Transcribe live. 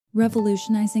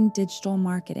Revolutionizing digital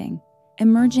marketing.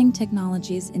 Emerging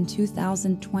technologies in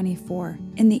 2024.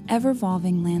 In the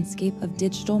ever-evolving landscape of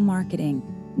digital marketing,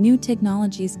 new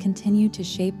technologies continue to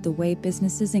shape the way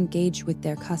businesses engage with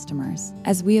their customers.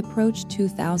 As we approach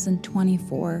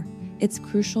 2024, it's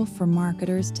crucial for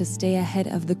marketers to stay ahead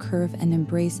of the curve and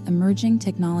embrace emerging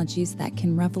technologies that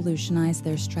can revolutionize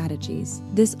their strategies.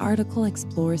 This article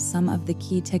explores some of the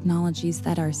key technologies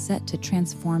that are set to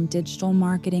transform digital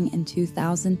marketing in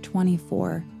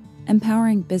 2024,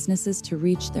 empowering businesses to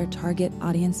reach their target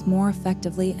audience more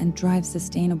effectively and drive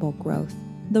sustainable growth.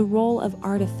 The role of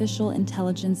artificial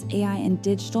intelligence (AI) in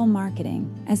digital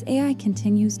marketing. As AI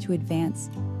continues to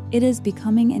advance, it is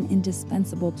becoming an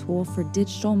indispensable tool for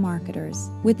digital marketers.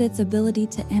 With its ability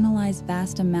to analyze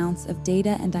vast amounts of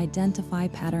data and identify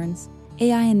patterns,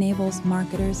 AI enables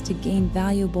marketers to gain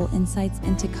valuable insights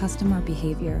into customer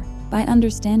behavior. By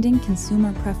understanding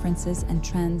consumer preferences and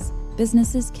trends,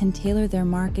 businesses can tailor their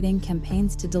marketing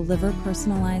campaigns to deliver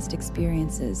personalized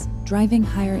experiences, driving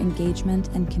higher engagement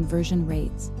and conversion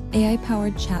rates.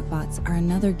 AI-powered chatbots are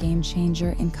another game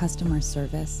changer in customer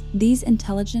service. These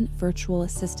intelligent virtual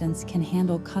assistants can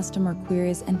handle customer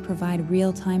queries and provide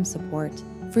real-time support,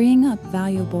 freeing up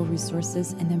valuable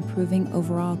resources and improving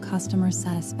overall customer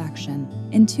satisfaction.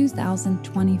 In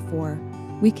 2024,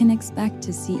 we can expect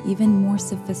to see even more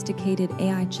sophisticated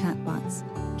AI chatbots,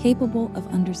 capable of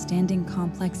understanding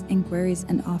complex inquiries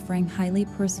and offering highly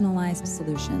personalized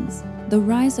solutions. The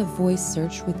rise of voice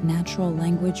search with natural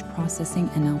language processing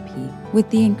 (NLP). With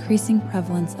the increasing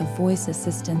prevalence of voice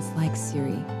assistants like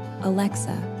Siri,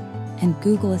 Alexa, and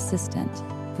Google Assistant,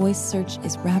 voice search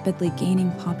is rapidly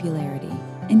gaining popularity.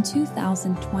 In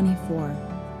 2024,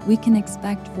 we can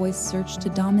expect voice search to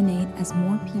dominate as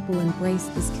more people embrace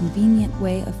this convenient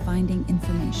way of finding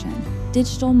information.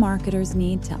 Digital marketers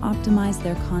need to optimize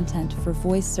their content for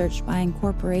voice search by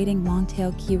incorporating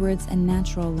long-tail keywords and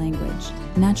natural language.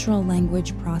 Natural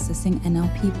language processing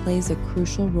 (NLP) plays a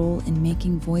crucial role in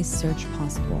making voice search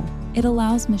possible. It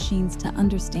allows machines to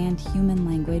understand human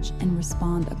language and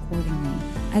respond accordingly.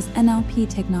 As NLP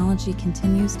technology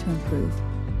continues to improve,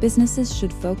 businesses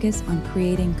should focus on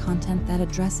creating content that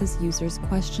addresses users'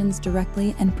 questions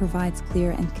directly and provides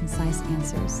clear and concise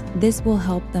answers. This will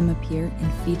help them appear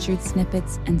in featured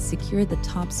snippets and secure the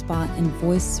top spot in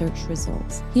voice search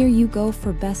results. Here you go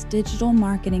for best digital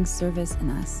marketing service in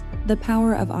us. The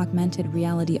power of augmented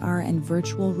reality (AR) and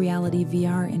virtual reality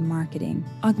 (VR) in marketing.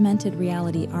 Augmented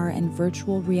reality (AR) and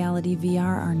virtual reality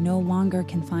 (VR) are no longer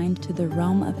confined to the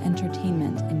realm of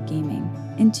entertainment and gaming.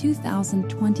 In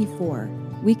 2024,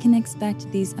 we can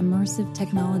expect these immersive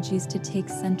technologies to take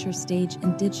center stage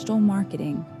in digital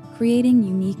marketing, creating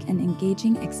unique and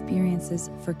engaging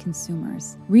experiences for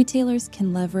consumers. Retailers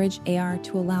can leverage AR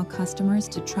to allow customers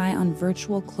to try on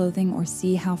virtual clothing or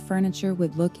see how furniture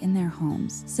would look in their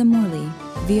homes. Similarly,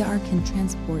 VR can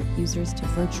transport users to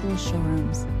virtual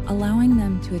showrooms, allowing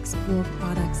them to explore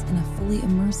products in a fully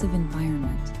immersive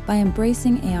environment. By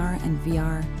embracing AR and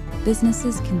VR,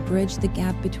 businesses can bridge the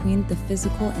gap between the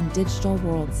physical and digital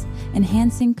worlds,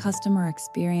 enhancing customer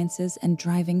experiences and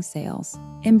driving sales.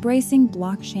 Embracing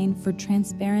blockchain for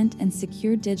transparent and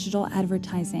secure digital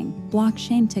advertising.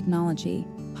 Blockchain technology,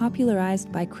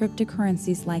 popularized by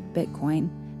cryptocurrencies like Bitcoin,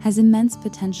 has immense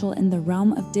potential in the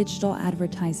realm of digital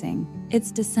advertising. Its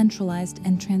decentralized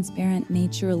and transparent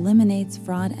nature eliminates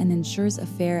fraud and ensures a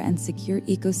fair and secure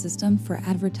ecosystem for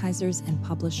advertisers and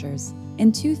publishers.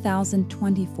 In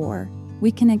 2024,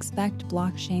 we can expect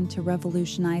blockchain to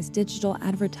revolutionize digital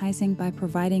advertising by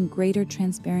providing greater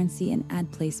transparency in ad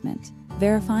placement,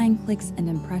 verifying clicks and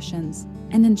impressions,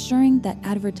 and ensuring that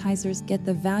advertisers get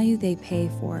the value they pay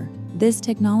for. This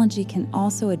technology can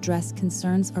also address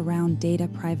concerns around data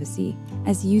privacy,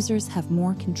 as users have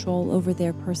more control over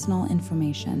their personal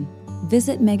information.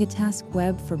 Visit Megatask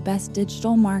Web for best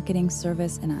digital marketing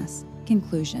service in us.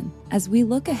 Conclusion. As we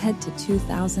look ahead to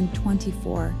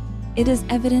 2024, it is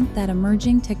evident that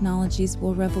emerging technologies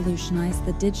will revolutionize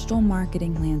the digital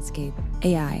marketing landscape.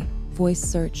 AI, voice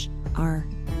search, AR,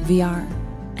 VR,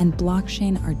 and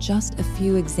blockchain are just a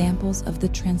few examples of the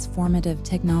transformative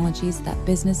technologies that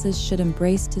businesses should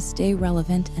embrace to stay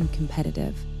relevant and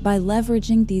competitive. By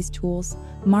leveraging these tools,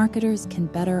 marketers can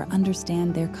better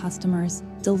understand their customers,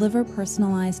 deliver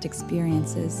personalized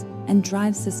experiences, and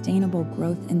drive sustainable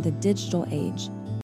growth in the digital age.